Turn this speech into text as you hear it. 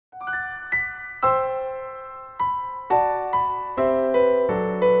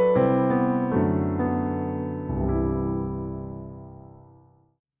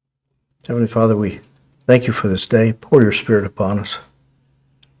Heavenly Father, we thank you for this day. Pour your Spirit upon us.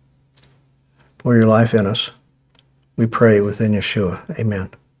 Pour your life in us. We pray within Yeshua.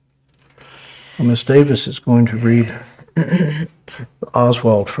 Amen. Well, Ms. Davis is going to read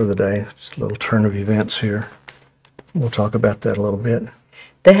Oswald for the day. Just a little turn of events here. We'll talk about that a little bit.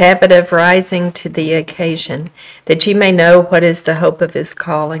 The habit of rising to the occasion, that ye may know what is the hope of his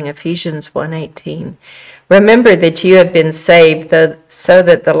calling, Ephesians 1:18. Remember that you have been saved, so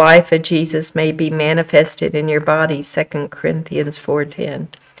that the life of Jesus may be manifested in your body, 2 Corinthians 4:10.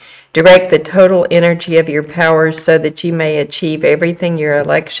 Direct the total energy of your powers so that you may achieve everything your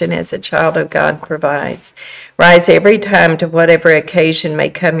election as a child of God provides. Rise every time to whatever occasion may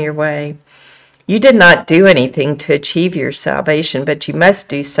come your way. You did not do anything to achieve your salvation, but you must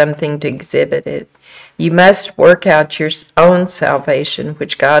do something to exhibit it. You must work out your own salvation,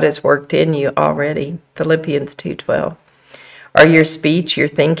 which God has worked in you already. Philippians 2:12. Are your speech, your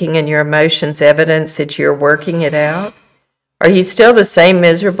thinking, and your emotions evidence that you're working it out? Are you still the same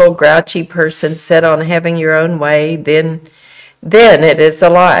miserable, grouchy person set on having your own way? Then it is a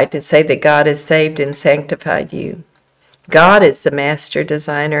lie to say that God has saved and sanctified you. God is the master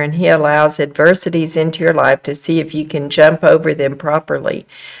designer, and he allows adversities into your life to see if you can jump over them properly.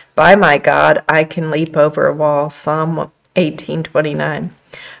 By my God, I can leap over a wall. Psalm 18:29.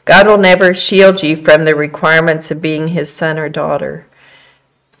 God will never shield you from the requirements of being his son or daughter.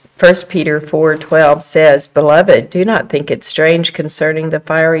 1 Peter 4:12 says, Beloved, do not think it strange concerning the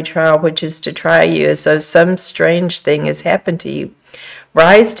fiery trial which is to try you, as though some strange thing has happened to you.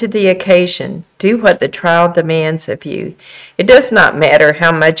 Rise to the occasion. Do what the trial demands of you. It does not matter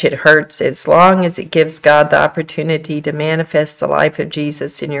how much it hurts, as long as it gives God the opportunity to manifest the life of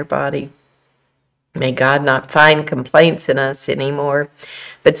Jesus in your body. May God not find complaints in us anymore,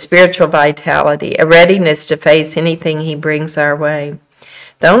 but spiritual vitality, a readiness to face anything he brings our way.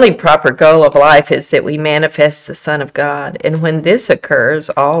 The only proper goal of life is that we manifest the Son of God, and when this occurs,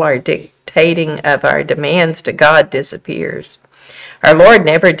 all our dictating of our demands to God disappears. Our Lord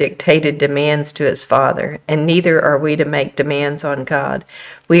never dictated demands to his Father, and neither are we to make demands on God.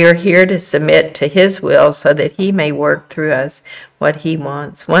 We are here to submit to his will so that he may work through us what he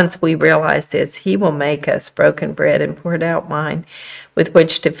wants. Once we realize this, he will make us broken bread and poured out wine with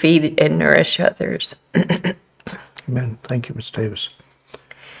which to feed and nourish others. Amen. Thank you, Ms. Davis.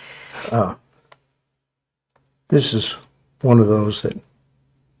 This is one of those that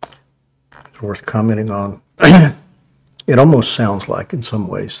is worth commenting on. It almost sounds like, in some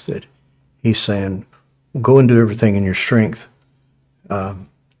ways, that he's saying, go and do everything in your strength.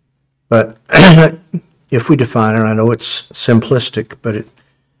 But if we define it, I know it's simplistic, but it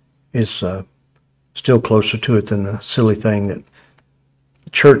is still closer to it than the silly thing that the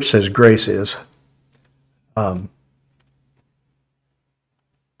church says grace is.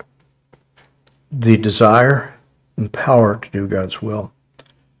 The desire and the power to do God's will.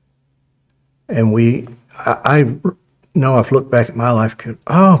 And I know I've looked back at my life,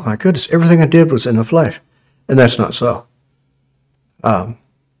 oh my goodness, everything I did was in the flesh. And that's not so.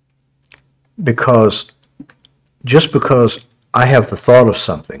 Because just because I have the thought of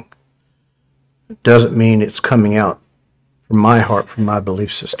something doesn't mean it's coming out from my heart, from my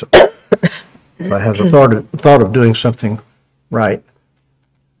belief system. If I have the thought of doing something right,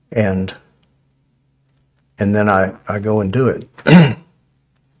 and then I go and do it.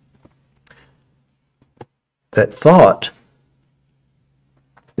 That thought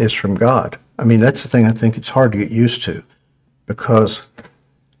is from God. I mean, that's the thing I think it's hard to get used to, because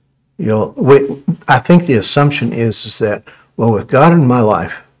I think the assumption is that, well, with God in my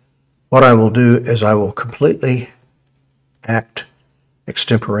life, what I will do is I will completely act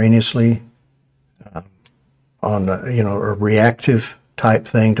extemporaneously on a reactive type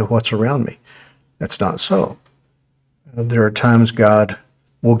thing to what's around me. That's not so. There are times God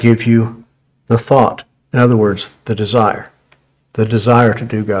will give you the thought. In other words, the desire to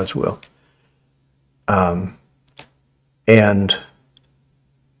do God's will. And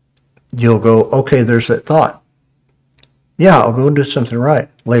you'll go, okay, there's that thought. Yeah, I'll go and do something right.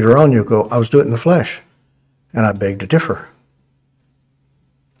 Later on, you'll go, I was doing it in the flesh, and I beg to differ.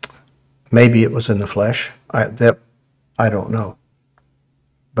 Maybe it was in the flesh. I don't know.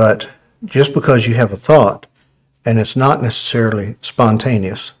 But just because you have a thought, and it's not necessarily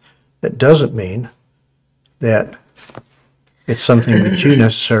spontaneous, that doesn't mean that it's something that you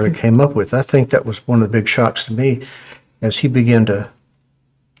necessarily came up with. I think that was one of the big shocks to me as he began to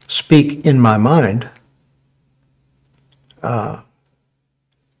speak in my mind and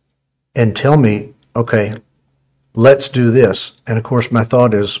tell me, okay, let's do this. And of course, my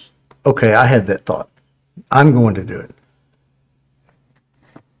thought is, okay, I had that thought. I'm going to do it.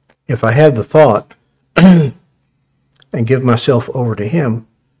 if I have the thought and give myself over to him,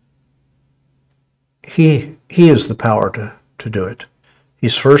 he is the power to do it.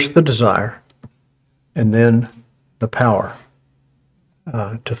 He's first the desire, and then the power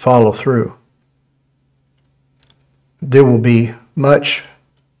to follow through. There will be much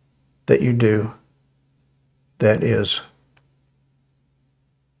that you do that is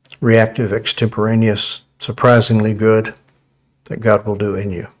reactive, extemporaneous, surprisingly good, that God will do in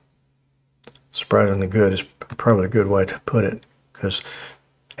you. Surprisingly good is probably a good way to put it, because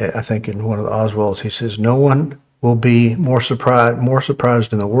I think in one of the Oswalds he says, no one will be more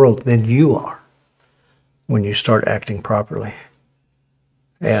surprised in the world than you are when you start acting properly.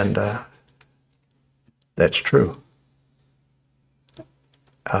 And that's true.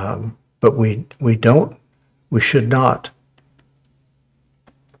 But we should not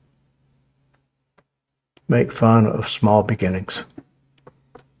make fun of small beginnings.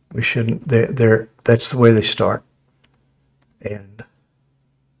 We shouldn't. That's the way they start, and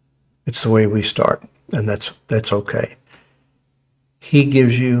it's the way we start, and that's okay. He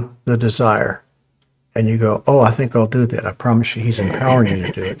gives you the desire, and you go, "Oh, I think I'll do that." I promise you, He's empowering you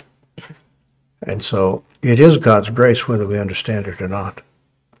to do it. And so it is God's grace, whether we understand it or not.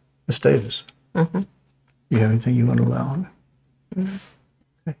 Miss Davis, you have anything you want to allow on?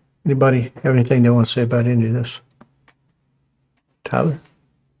 Okay. Anybody have anything they want to say about any of this? Tyler?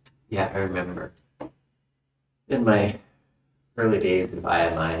 Yeah, I remember in my early days of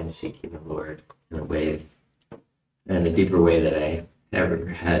IMI and seeking the Lord in a deeper way that I ever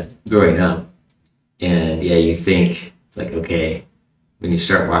had growing up. And yeah, you think it's like, okay, when you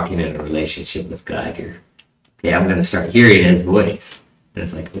start walking in a relationship with God, I'm going to start hearing His voice. And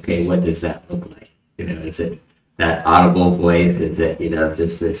it's like, okay, what does that look like? Is it that audible voice? Is it,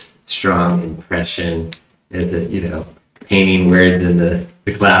 just this strong impression? Is it, painting words in the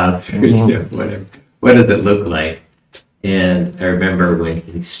clouds or, whatever? What does it look like? And I remember when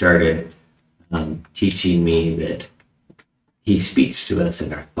He started teaching me that He speaks to us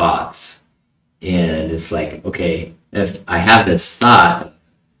in our thoughts. And it's like, okay, if I have this thought,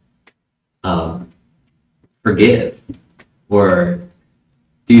 forgive or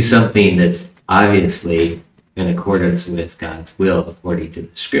do something that's obviously in accordance with God's will according to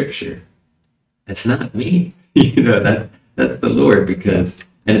the scripture, it's not me. That's the Lord, because,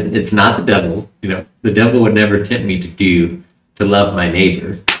 and it's not the devil. The devil would never tempt me to love my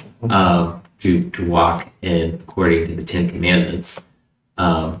neighbor, to walk in according to the 10 Commandments.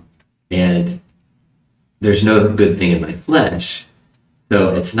 And there's no good thing in my flesh,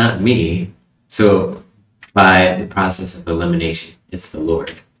 so it's not me. So by the process of elimination, it's the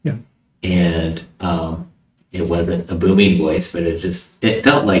Lord. Yeah. And it wasn't a booming voice, but it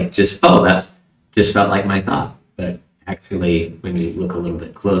felt like that just felt like my thought. But actually, when you look a little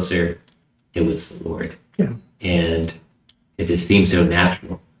bit closer, it was the Lord. Yeah. And it just seemed so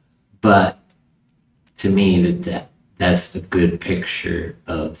natural. But to me, that's a good picture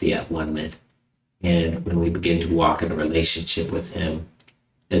of the at-one-ment. And when we begin to walk in a relationship with Him,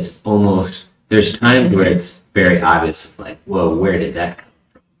 it's almost, there's times where it's very obvious, like, whoa, where did that come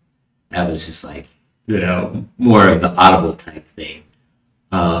from? That was just like, more of the audible type thing.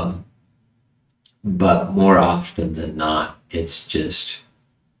 But more often than not, it's just,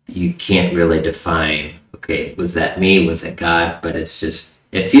 you can't really define, okay, was that me? Was that God? But it's just,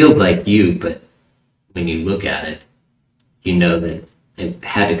 it feels like you, but when you look at it, you know that it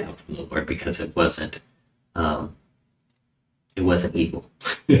had to come from the Lord, because it wasn't evil.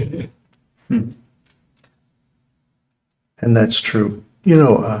 And that's true.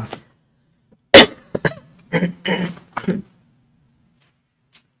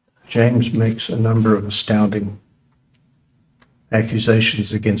 James makes a number of astounding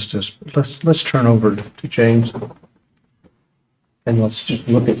accusations against us. Let's turn over to James, and let's just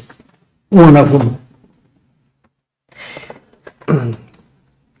look at one of them.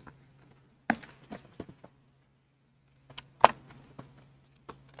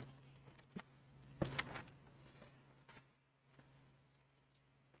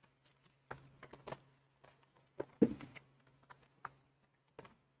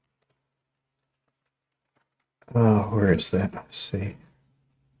 Where is that? Let's see.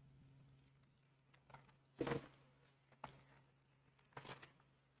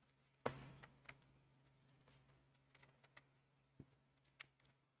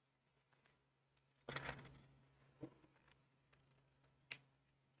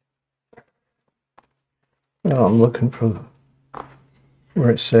 Well, I'm looking for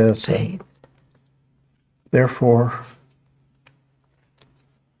where it says, therefore,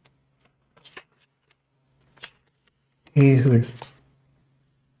 he who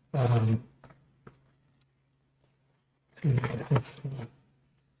Um, who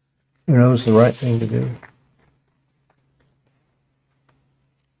knows the right thing to do?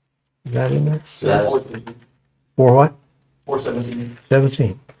 Is that in there? For what? 4:17.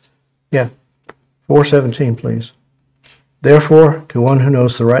 17. Yeah. 4:17, please. Therefore, to one who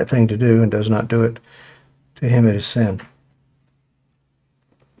knows the right thing to do and does not do it, to him it is sin.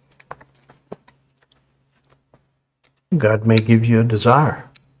 God may give you a desire,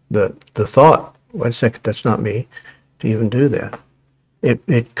 the thought, wait a second, that's not me, to even do that.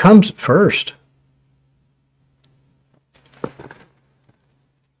 It comes first.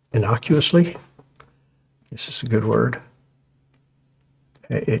 Innocuously, this is a good word.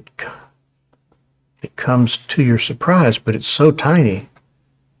 It comes to your surprise, but it's so tiny,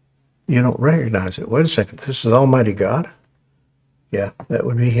 you don't recognize it. Wait a second, this is Almighty God? Yeah, that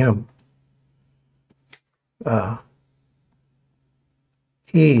would be Him.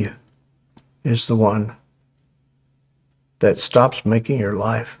 He is the one that stops making your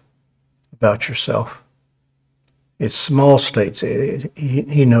life about yourself. It's small states.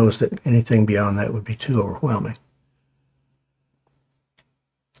 He knows that anything beyond that would be too overwhelming.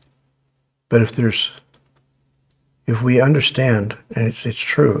 But if we understand, and it's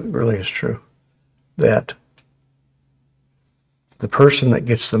true, it really is true, that the person that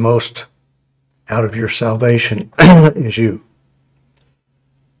gets the most out of your salvation is you.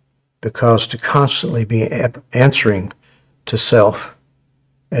 Because to constantly be answering to self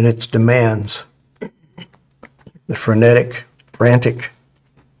and its demands, the frenetic, frantic,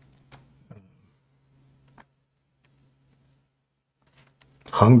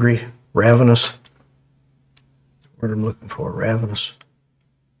 hungry, ravenous, what I'm looking for, ravenous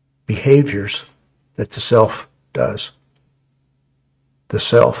behaviors that the self does. The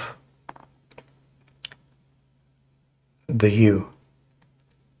self, the you,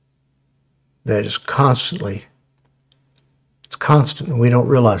 that is constantly, it's constant, and we don't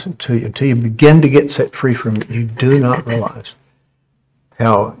realize it until you begin to get set free from it. You do not realize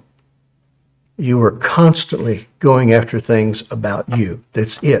how you are constantly going after things about you.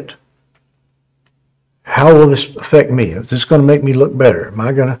 That's it. How will this affect me? Is this going to make me look better? Am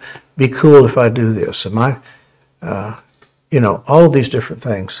I going to be cool if I do this? Am I, all of these different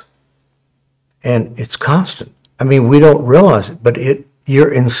things. And it's constant. I mean, we don't realize it, but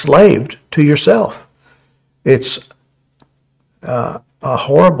you're enslaved to yourself. It's a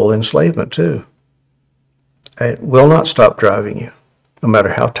horrible enslavement, too. It will not stop driving you, no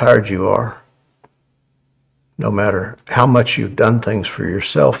matter how tired you are, no matter how much you've done things for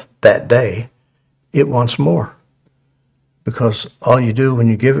yourself that day. It wants more, because all you do when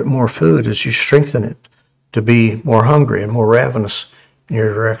you give it more food is you strengthen it to be more hungry and more ravenous in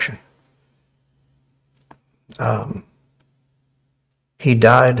your direction. He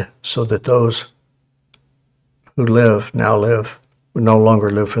died so that those who now live, would no longer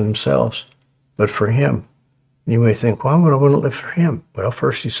live for themselves, but for Him. And you may think, why would I want to live for Him? Well,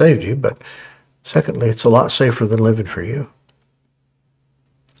 first, He saved you, but secondly, it's a lot safer than living for you.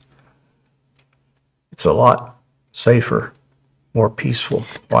 It's a lot safer, more peaceful,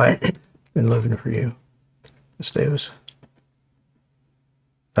 quiet than living for you. Ms. Davis?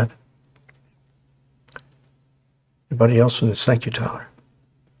 Nothing? Anybody else on this? Thank you, Tyler.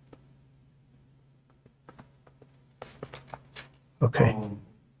 Okay.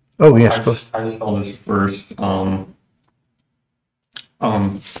 Oh, yes. I just found this first.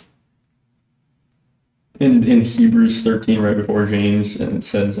 In Hebrews 13, right before James, and it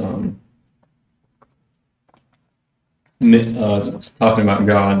says, talking about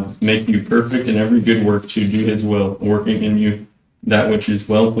God, make you perfect in every good work to do His will, working in you that which is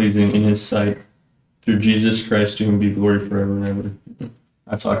well pleasing in His sight, through Jesus Christ, to whom be glory forever and ever.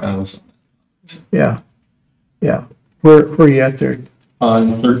 That's how I kind of listen. Yeah. Yeah. Where are you at there?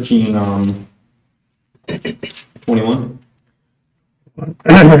 13, 21.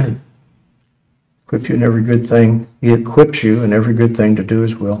 Equip you in every good thing. He equips you in every good thing to do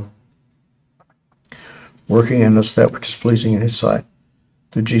His will, working in us that which is pleasing in His sight,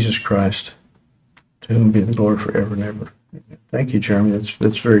 through Jesus Christ, to whom be the glory forever and ever. Thank you, Jeremy.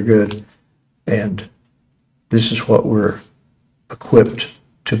 That's very good. And this is what we're equipped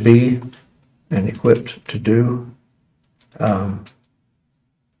to be and equipped to do.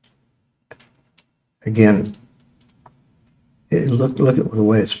 Again, look at the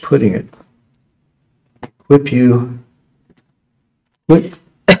way it's putting it. Equip you. Quit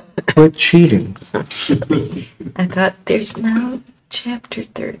cheating. I thought there's no chapter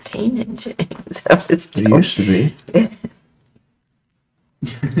 13 in James. I was It used to be.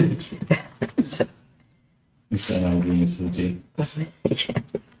 So, You said I'm doing this. yeah.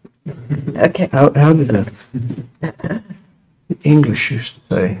 Okay. How did the English used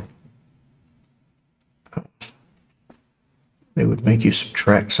to say? They would make you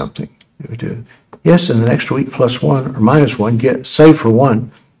subtract something. They would do, yes, in the next week plus one or minus one, get save for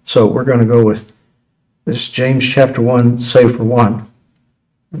one. So we're going to go with this James chapter 1, save for one.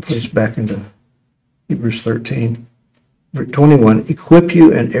 And please back into Hebrews 13. Verse 21, equip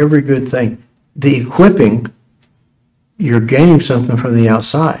you in every good thing. The equipping, you're gaining something from the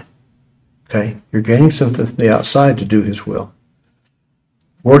outside. Okay? You're gaining something from the outside to do his will.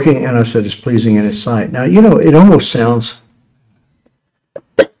 Working, and I said, is pleasing in his sight. Now, it almost sounds,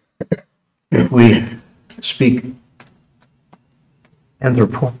 if we speak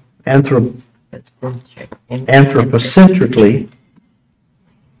anthropocentrically,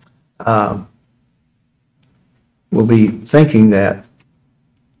 we'll be thinking that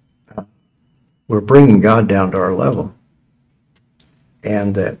we're bringing God down to our level.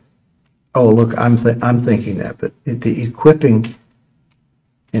 And that, oh, look, I'm thinking that. But the equipping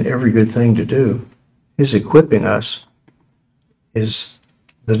in every good thing to do, his equipping us is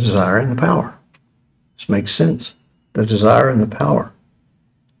the desire and the power. This makes sense. The desire and the power.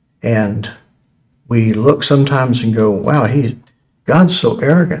 And we look sometimes and go, wow, God's so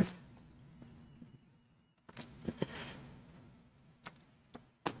arrogant.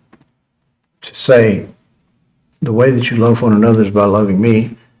 To say, the way that you love one another is by loving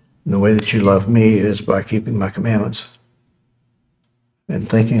me, and the way that you love me is by keeping my commandments. And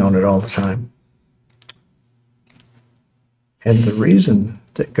thinking on it all the time. And the reason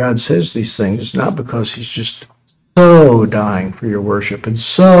that God says these things is not because he's just so dying for your worship and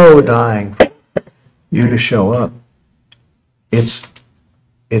so dying for you to show up. It's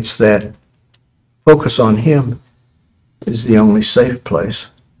that focus on him is the only safe place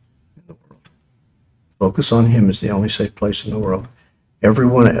in the world. Focus on him is the only safe place in the world.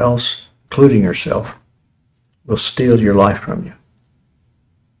 Everyone else, including yourself, will steal your life from you.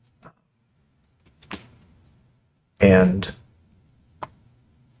 And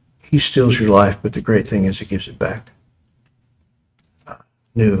he steals your life, but the great thing is he gives it back.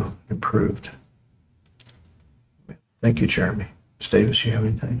 New, improved. Thank you, Jeremy. Ms. Davis, you have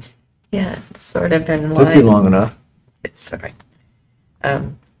anything? Yeah, it's sort of in Took you long enough. Sorry.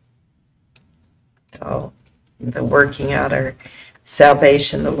 So the working out our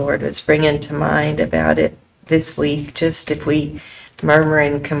salvation, the Lord was bringing to mind about it this week. Just if we murmur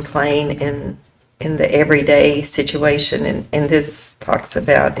and complain in the everyday situation, and this talks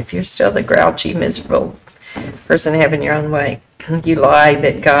about if you're still the grouchy, miserable person having your own way, you lie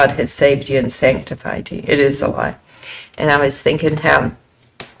that God has saved you and sanctified you. It is a lie. And I was thinking how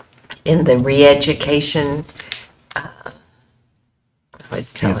in the re-education, I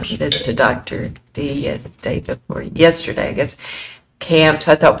was telling this to Dr. D the day before, yesterday, I guess, camps,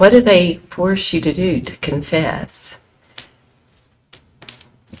 I thought, what do they force you to do? To confess.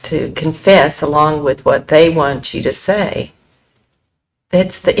 To confess along with what they want you to say.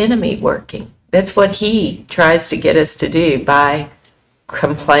 That's the enemy working. That's what he tries to get us to do by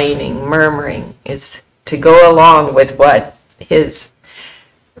complaining, murmuring, is to go along with what his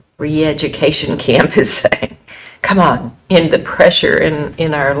re-education camp is saying. Come on, in the pressure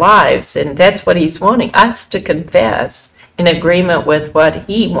in our lives. And that's what he's wanting, us to confess in agreement with what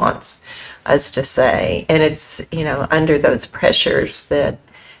he wants us to say. And it's, under those pressures that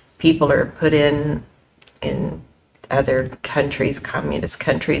people are put in other countries, communist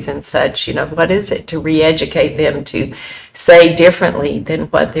countries and such, what is it to re-educate them to say differently than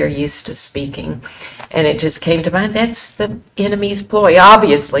what they're used to speaking? And it just came to mind, that's the enemy's ploy.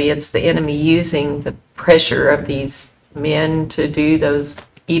 Obviously, it's the enemy using the pressure of these men to do those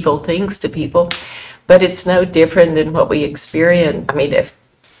evil things to people, but it's no different than what we experience. I mean,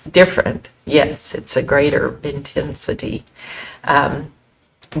 it's different. Yes, it's a greater intensity.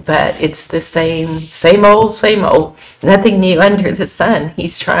 But it's the same old, nothing new under the sun.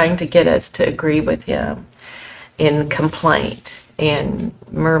 He's trying to get us to agree with him in complaint and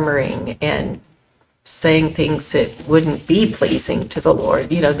murmuring and saying things that wouldn't be pleasing to the Lord.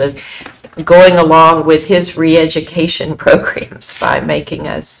 The going along with his re-education programs by making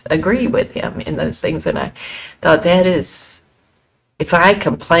us agree with him in those things. And I thought that is, if I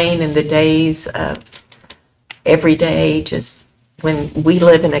complain in the days of every day, just when we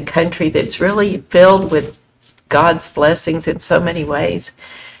live in a country that's really filled with God's blessings in so many ways,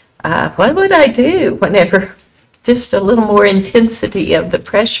 what would I do whenever just a little more intensity of the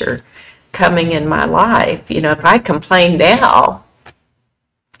pressure coming in my life? If I complain now,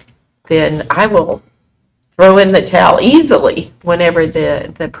 then I will throw in the towel easily whenever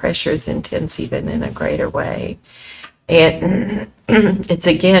the pressure is intense, even in a greater way. And it's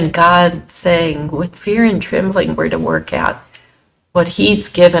again God saying, with fear and trembling, we're to work out what he's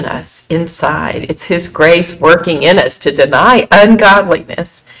given us inside. It's his grace working in us to deny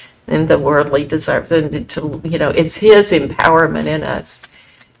ungodliness and the worldly desires, and to, it's his empowerment in us.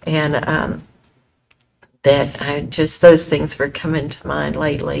 And that I just, those things were coming to mind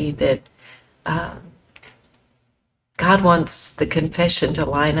lately, that God wants the confession to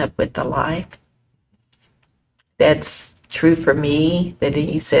line up with the life. That's true for me, that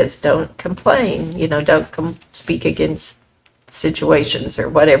he says, don't complain, don't speak against situations or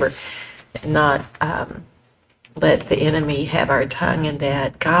whatever, and not let the enemy have our tongue. And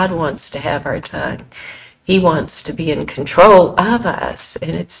that God wants to have our tongue. He wants to be in control of us,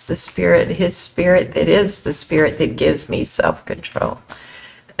 and it's the Spirit, his Spirit, that is the Spirit that gives me self-control.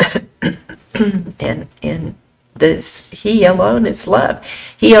 and this, he alone is love.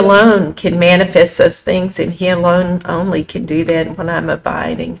 He alone can manifest those things, and he alone only can do that when I'm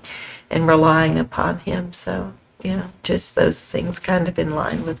abiding and relying upon him. So, just those things kind of in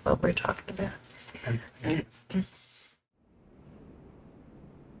line with what we're talking about.